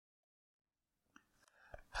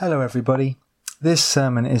Hello everybody. This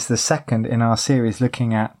sermon is the second in our series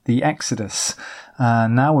looking at the Exodus.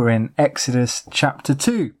 Now we're in Exodus chapter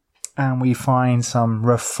 2 and we find some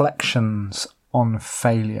reflections on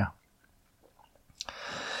failure.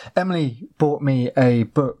 Emily bought me a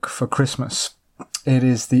book for Christmas. It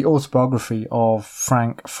is the autobiography of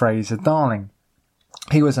Frank Fraser-Darling.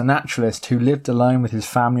 He was a naturalist who lived alone with his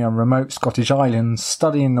family on remote Scottish islands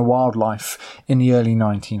studying the wildlife in the early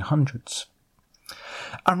 1900s.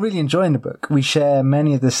 I'm really enjoying the book. We share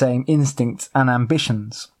many of the same instincts and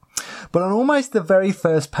ambitions. But on almost the very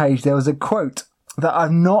first page, there was a quote that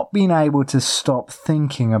I've not been able to stop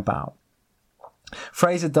thinking about.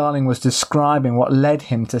 Fraser-Darling was describing what led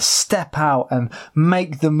him to step out and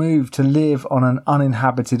make the move to live on an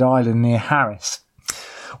uninhabited island near Harris.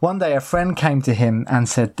 One day a friend came to him and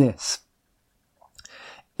said this: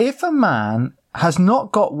 "If a man has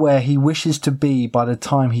not got where he wishes to be by the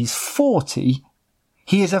time he's 40,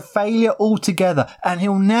 he is a failure altogether, and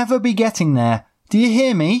he'll never be getting there. Do you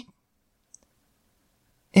hear me?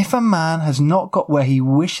 If a man has not got where he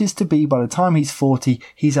wishes to be by the time he's 40,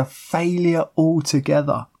 he's a failure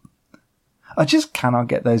altogether." I just cannot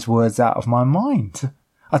get those words out of my mind.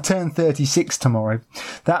 I turn 36 tomorrow.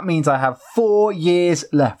 That means I have 4 years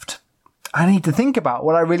left. I need to think about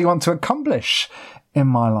what I really want to accomplish in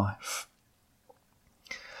my life.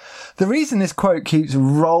 The reason this quote keeps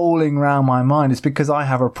rolling around my mind is because I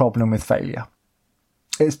have a problem with failure.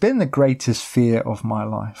 It's been the greatest fear of my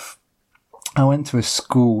life. I went to a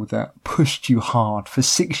school that pushed you hard. For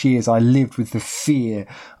 6 years, I lived with the fear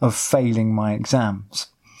of failing my exams.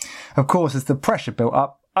 Of course, as the pressure built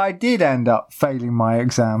up, I did end up failing my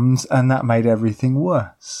exams, and that made everything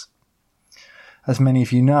worse. As many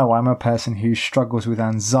of you know, I'm a person who struggles with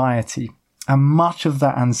anxiety. And much of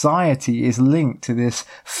that anxiety is linked to this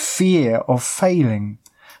fear of failing.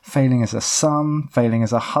 Failing as a son, failing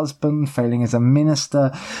as a husband, failing as a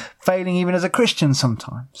minister, failing even as a Christian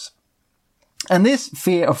sometimes. And this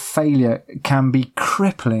fear of failure can be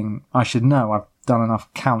crippling. I should know, I've done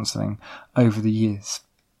enough counselling over the years.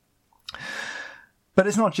 But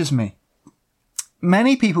it's not just me.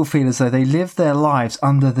 Many people feel as though they live their lives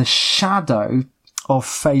under the shadow of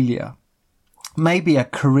failure. Maybe a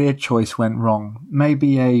career choice went wrong.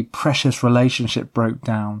 Maybe a precious relationship broke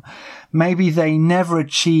down. Maybe they never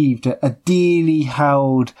achieved a dearly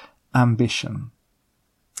held ambition.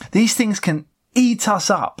 These things can eat us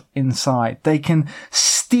up inside. They can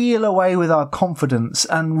steal away with our confidence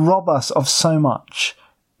and rob us of so much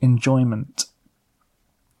enjoyment.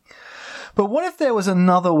 But what if there was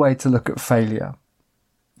another way to look at failure?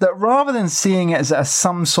 That rather than seeing it as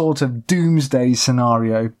some sort of doomsday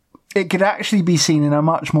scenario, it could actually be seen in a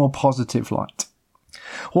much more positive light.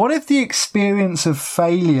 What if the experience of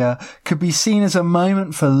failure could be seen as a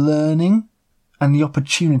moment for learning and the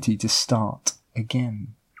opportunity to start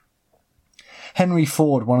again? Henry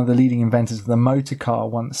Ford, one of the leading inventors of the motor car,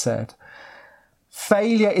 once said,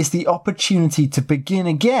 "Failure is the opportunity to begin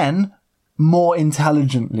again more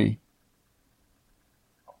intelligently."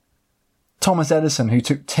 Thomas Edison, who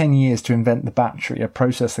took 10 years to invent the battery, a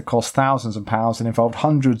process that cost thousands of pounds and involved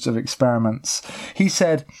hundreds of experiments, he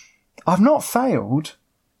said, "I've not failed.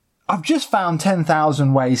 I've just found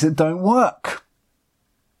 10,000 ways that don't work."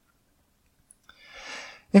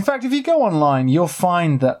 In fact, if you go online, you'll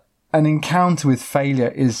find that an encounter with failure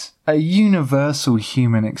is a universal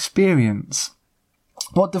human experience.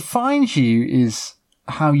 What defines you is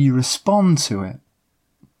how you respond to it.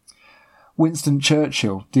 Winston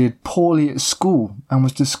Churchill did poorly at school and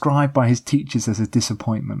was described by his teachers as a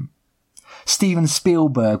disappointment. Steven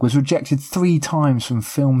Spielberg was rejected 3 times from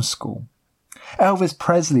film school. Elvis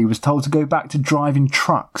Presley was told to go back to driving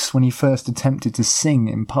trucks when he first attempted to sing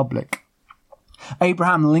in public.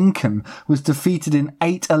 Abraham Lincoln was defeated in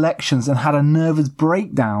 8 elections and had a nervous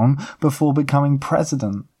breakdown before becoming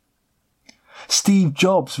president. Steve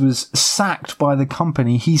Jobs was sacked by the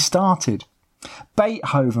company he started.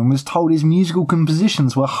 Beethoven was told his musical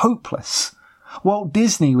compositions were hopeless. Walt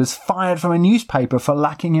Disney was fired from a newspaper for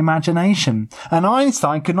lacking imagination. And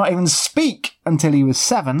Einstein could not even speak until he was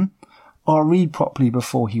 7 or read properly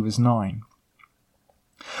before he was 9.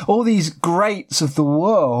 All these greats of the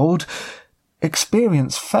world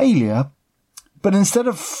experienced failure, but instead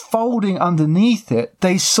of folding underneath it,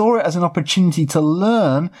 they saw it as an opportunity to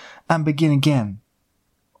learn and begin again.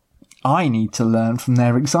 I need to learn from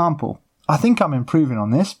their example. I think I'm improving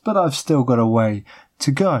on this, but I've still got a way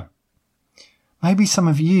to go. Maybe some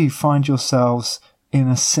of you find yourselves in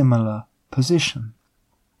a similar position.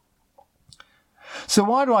 So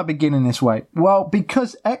why do I begin in this way? Well,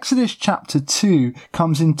 because Exodus chapter 2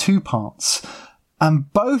 comes in 2 parts.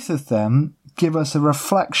 And both of them give us a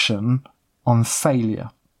reflection on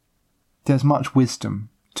failure. There's much wisdom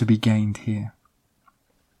to be gained here.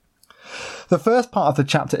 The first part of the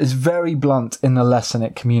chapter is very blunt in the lesson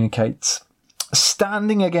it communicates.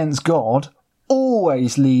 Standing against God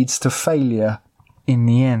always leads to failure in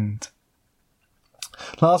the end.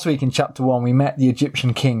 Last week in chapter 1, we met the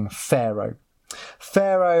Egyptian king, Pharaoh.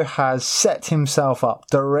 Pharaoh has set himself up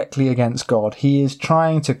directly against God. He is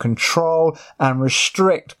trying to control and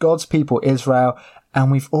restrict God's people, Israel, and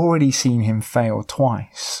we've already seen him fail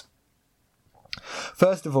twice.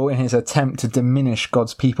 First of all, in his attempt to diminish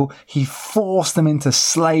God's people, he forced them into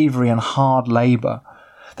slavery and hard labour.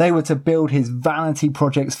 They were to build his vanity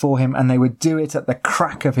projects for him, and they would do it at the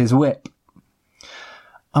crack of his whip.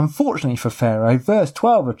 Unfortunately for Pharaoh, verse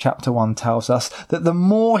 12 of chapter 1 tells us that the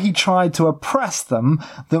more he tried to oppress them,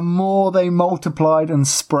 the more they multiplied and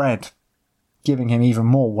spread, giving him even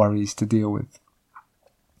more worries to deal with.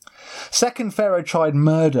 Second, Pharaoh tried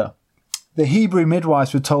murder. The Hebrew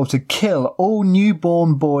midwives were told to kill all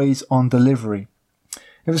newborn boys on delivery.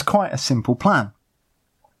 It was quite a simple plan.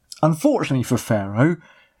 Unfortunately for Pharaoh,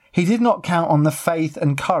 he did not count on the faith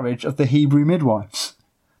and courage of the Hebrew midwives.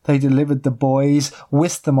 They delivered the boys,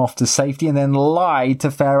 whisked them off to safety, and then lied to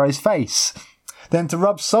Pharaoh's face. Then, to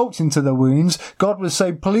rub salt into the wounds, God was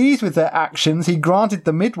so pleased with their actions, he granted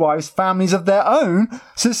the midwives families of their own,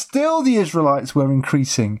 so still the Israelites were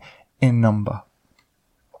increasing in number.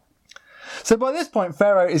 So by this point,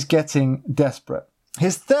 Pharaoh is getting desperate.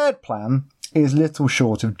 His third plan is little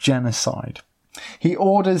short of genocide. He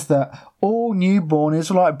orders that all newborn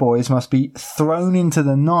Israelite boys must be thrown into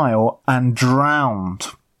the Nile and drowned.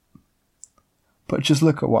 But just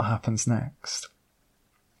look at what happens next.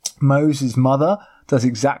 Moses' mother does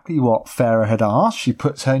exactly what Pharaoh had asked. She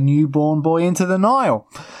puts her newborn boy into the Nile,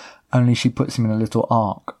 only she puts him in a little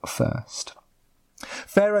ark first.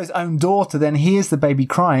 Pharaoh's own daughter then hears the baby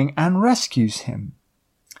crying and rescues him.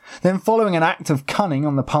 Then, following an act of cunning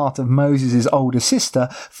on the part of Moses' older sister,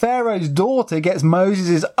 Pharaoh's daughter gets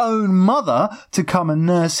Moses' own mother to come and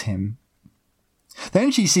nurse him.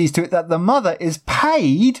 Then she sees to it that the mother is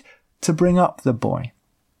paid to bring up the boy.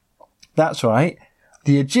 That's right,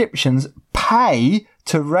 the Egyptians pay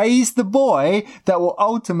to raise the boy that will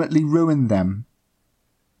ultimately ruin them.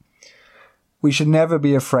 We should never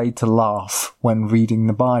be afraid to laugh when reading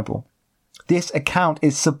the Bible. This account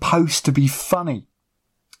is supposed to be funny.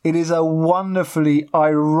 It is a wonderfully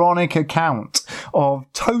ironic account of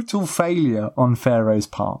total failure on Pharaoh's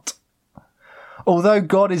part. Although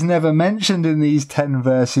God is never mentioned in these 10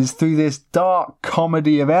 verses, through this dark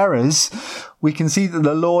comedy of errors, we can see that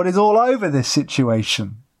the Lord is all over this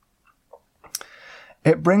situation.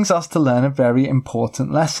 It brings us to learn a very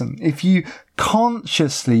important lesson. If you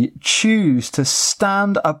consciously choose to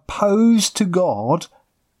stand opposed to God,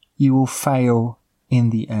 you will fail in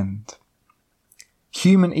the end.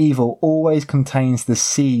 Human evil always contains the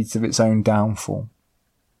seeds of its own downfall.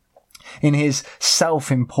 In his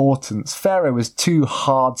self-importance, Pharaoh was too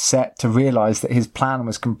hard set to realise that his plan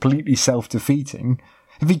was completely self-defeating.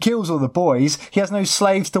 If he kills all the boys, he has no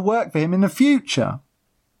slaves to work for him in the future.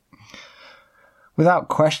 Without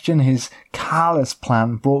question, his callous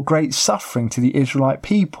plan brought great suffering to the Israelite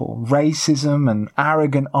people. Racism and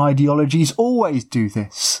arrogant ideologies always do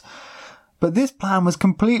this. But this plan was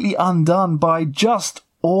completely undone by just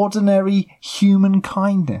ordinary human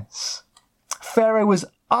kindness. Pharaoh was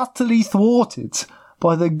utterly thwarted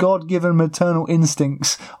by the God-given maternal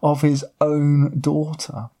instincts of his own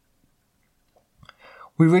daughter.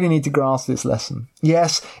 We really need to grasp this lesson.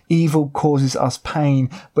 Yes, evil causes us pain,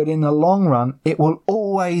 but in the long run, it will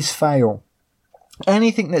always fail.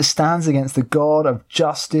 Anything that stands against the God of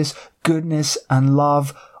justice, goodness, and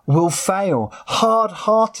love will fail.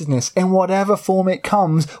 Hard-heartedness, in whatever form it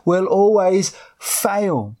comes, will always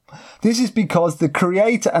fail. This is because the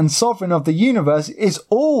creator and sovereign of the universe is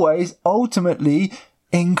always ultimately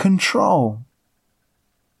in control.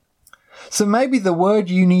 So maybe the word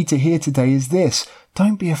you need to hear today is this: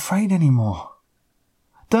 don't be afraid anymore.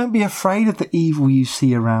 Don't be afraid of the evil you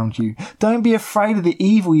see around you. Don't be afraid of the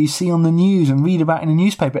evil you see on the news and read about in the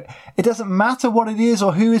newspaper. It doesn't matter what it is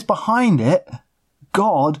or who is behind it.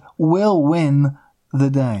 God will win the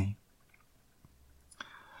day.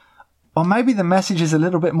 Or maybe the message is a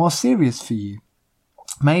little bit more serious for you.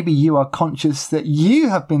 Maybe you are conscious that you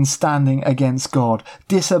have been standing against God,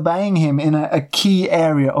 disobeying him in a key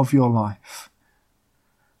area of your life.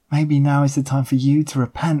 Maybe now is the time for you to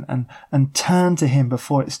repent and turn to him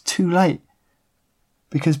before it's too late.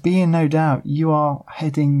 Because be in no doubt, you are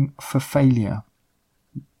heading for failure.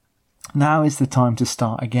 Now is the time to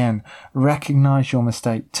start again. Recognize your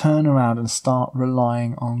mistake. Turn around and start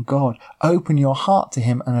relying on God. Open your heart to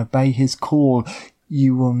him and obey his call.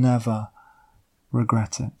 You will never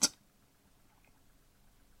regret it.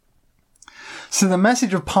 So the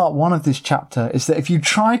message of part 1 of this chapter is that if you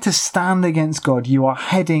try to stand against God, you are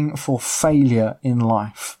heading for failure in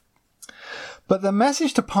life. But the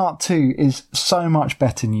message to part 2 is so much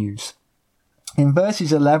better news. In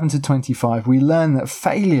verses 11 to 25, we learn that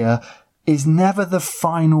failure is never the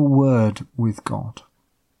final word with God.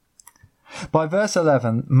 By verse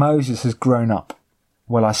 11, Moses has grown up.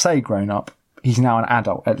 Well, I say grown up. He's now an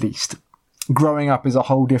adult, at least. Growing up is a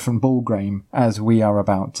whole different ballgame, as we are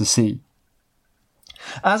about to see.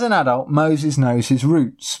 As an adult, Moses knows his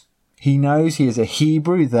roots. He knows he is a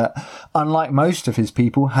Hebrew that, unlike most of his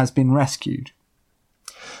people, has been rescued.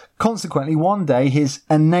 Consequently, one day his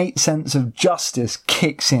innate sense of justice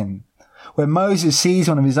kicks in. When Moses sees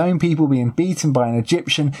one of his own people being beaten by an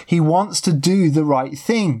Egyptian, he wants to do the right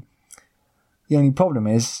thing. The only problem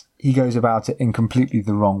is he goes about it in completely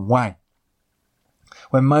the wrong way.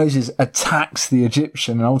 When Moses attacks the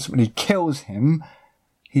Egyptian and ultimately kills him,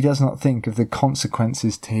 he does not think of the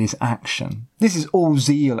consequences to his action. This is all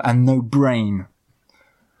zeal and no brain.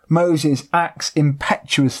 Moses acts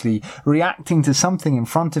impetuously, reacting to something in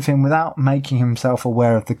front of him without making himself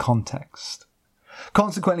aware of the context.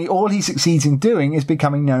 Consequently, all he succeeds in doing is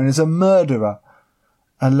becoming known as a murderer,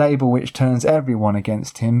 a label which turns everyone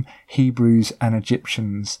against him, Hebrews and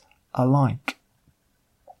Egyptians alike.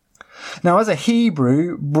 Now, as a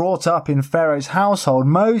Hebrew brought up in Pharaoh's household,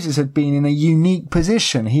 Moses had been in a unique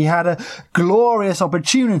position. He had a glorious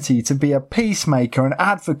opportunity to be a peacemaker, an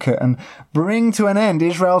advocate, and bring to an end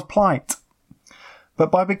Israel's plight.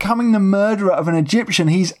 But by becoming the murderer of an Egyptian,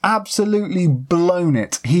 he's absolutely blown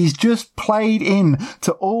it. He's just played in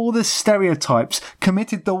to all the stereotypes,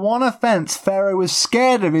 committed the one offence Pharaoh was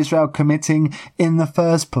scared of Israel committing in the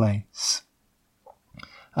first place.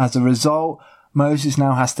 As a result, Moses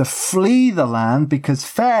now has to flee the land because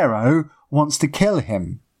Pharaoh wants to kill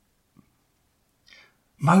him.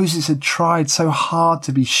 Moses had tried so hard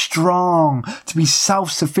to be strong, to be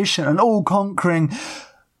self-sufficient and all-conquering,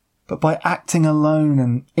 but by acting alone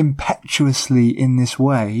and impetuously in this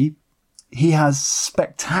way, he has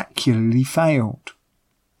spectacularly failed.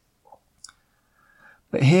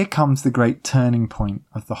 But here comes the great turning point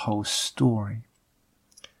of the whole story.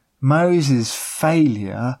 Moses'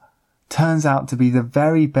 failure turns out to be the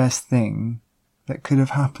very best thing that could have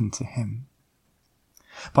happened to him.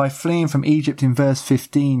 By fleeing from Egypt in verse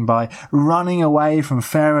 15, by running away from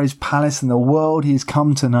Pharaoh's palace and the world he has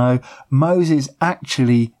come to know, Moses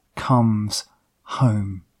actually comes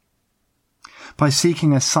home. By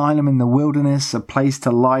seeking asylum in the wilderness, a place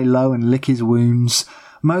to lie low and lick his wounds,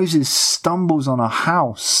 Moses stumbles on a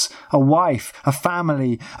house, a wife, a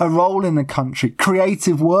family, a role in the country,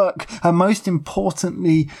 creative work, and most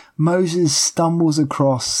importantly, Moses stumbles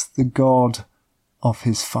across the God of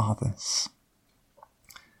his fathers.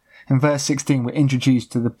 In verse 16, we're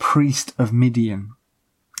introduced to the priest of Midian.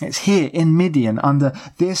 It's here in Midian, under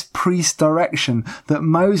this priest's direction, that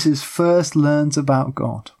Moses first learns about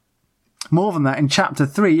God. More than that, in chapter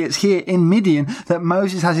 3, it's here in Midian that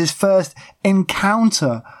Moses has his first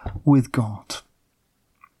encounter with God.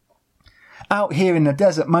 Out here in the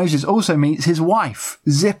desert, Moses also meets his wife,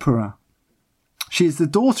 Zipporah. She is the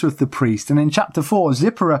daughter of the priest, and in chapter 4,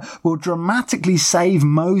 Zipporah will dramatically save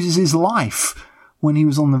Moses' life when he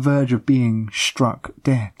was on the verge of being struck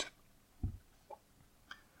dead.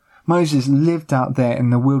 Moses lived out there in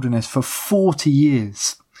the wilderness for 40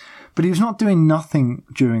 years. But he was not doing nothing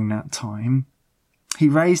during that time. He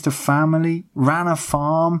raised a family, ran a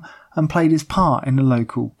farm, and played his part in the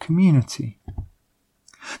local community.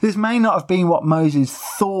 This may not have been what Moses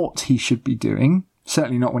thought he should be doing,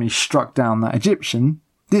 certainly not when he struck down that Egyptian.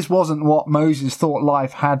 This wasn't what Moses thought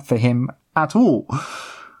life had for him at all.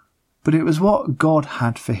 But it was what God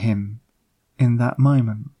had for him in that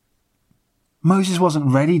moment. Moses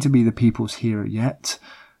wasn't ready to be the people's hero yet.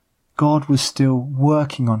 God was still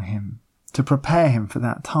working on him to prepare him for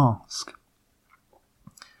that task.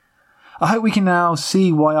 I hope we can now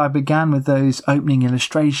see why I began with those opening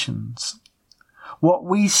illustrations. What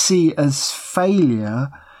we see as failure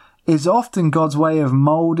is often God's way of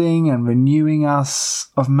moulding and renewing us,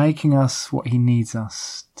 of making us what he needs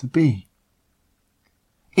us to be.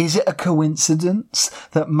 Is it a coincidence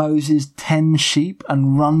that Moses tends sheep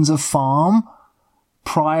and runs a farm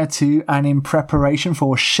prior to and in preparation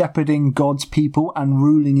for shepherding God's people and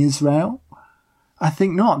ruling Israel? I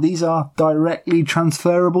think not. These are directly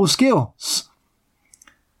transferable skills.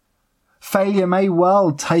 Failure may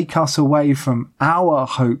well take us away from our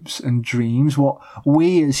hopes and dreams, what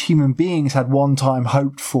we as human beings had one time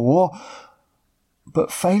hoped for. But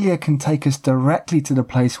failure can take us directly to the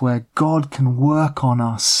place where God can work on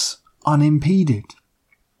us unimpeded.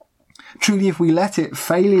 Truly, if we let it,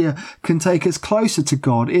 failure can take us closer to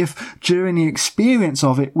God if, during the experience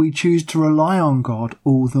of it, we choose to rely on God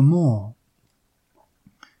all the more.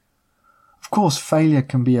 Of course, failure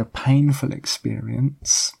can be a painful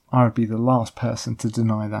experience. I would be the last person to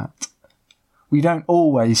deny that. We don't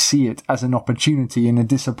always see it as an opportunity in the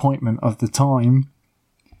disappointment of the time.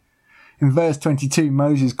 In verse 22,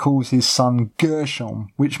 Moses calls his son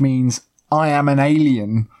Gershom, which means, I am an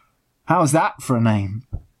alien. How's that for a name?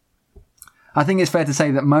 I think it's fair to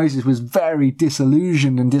say that Moses was very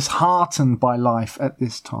disillusioned and disheartened by life at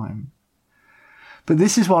this time. But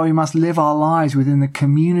this is why we must live our lives within the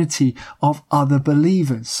community of other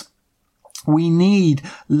believers. We need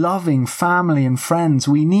loving family and friends.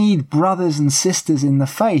 We need brothers and sisters in the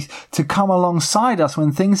faith to come alongside us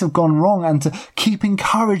when things have gone wrong and to keep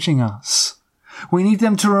encouraging us. We need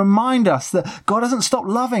them to remind us that God doesn't stop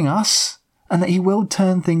loving us and that he will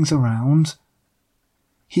turn things around.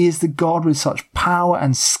 He is the God with such power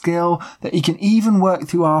and skill that he can even work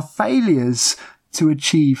through our failures to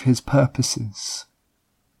achieve his purposes.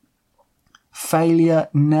 Failure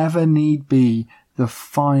never need be the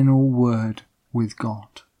final word with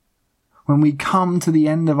God. When we come to the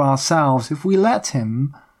end of ourselves, if we let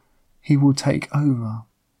him, he will take over.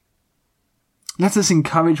 Let us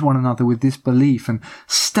encourage one another with this belief and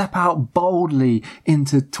step out boldly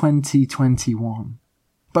into 2021.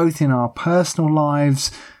 Both in our personal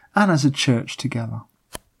lives and as a church together.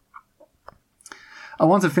 I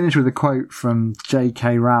want to finish with a quote from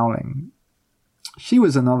J.K. Rowling. She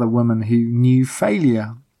was another woman who knew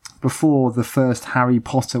failure before the first Harry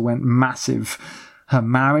Potter went massive. Her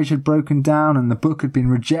marriage had broken down and the book had been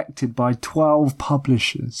rejected by 12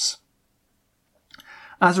 publishers.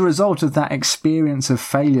 As a result of that experience of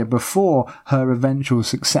failure before her eventual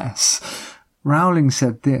success, Rowling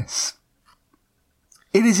said this: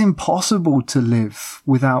 it is impossible to live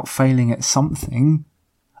without failing at something,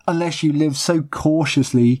 unless you live so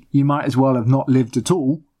cautiously you might as well have not lived at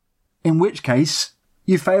all, in which case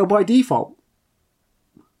you fail by default.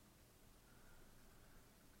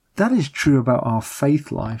 That is true about our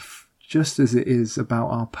faith life, just as it is about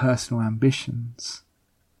our personal ambitions.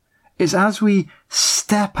 It's as we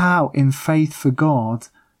step out in faith for God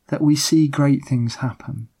that we see great things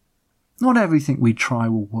happen. Not everything we try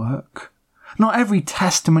will work. Not every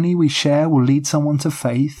testimony we share will lead someone to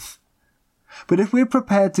faith. But if we're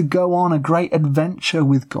prepared to go on a great adventure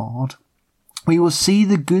with God, we will see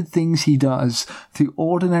the good things he does through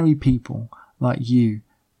ordinary people like you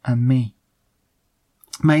and me.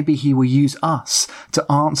 Maybe he will use us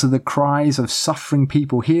to answer the cries of suffering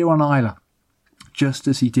people here on Isla, just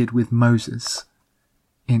as he did with Moses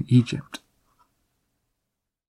in Egypt.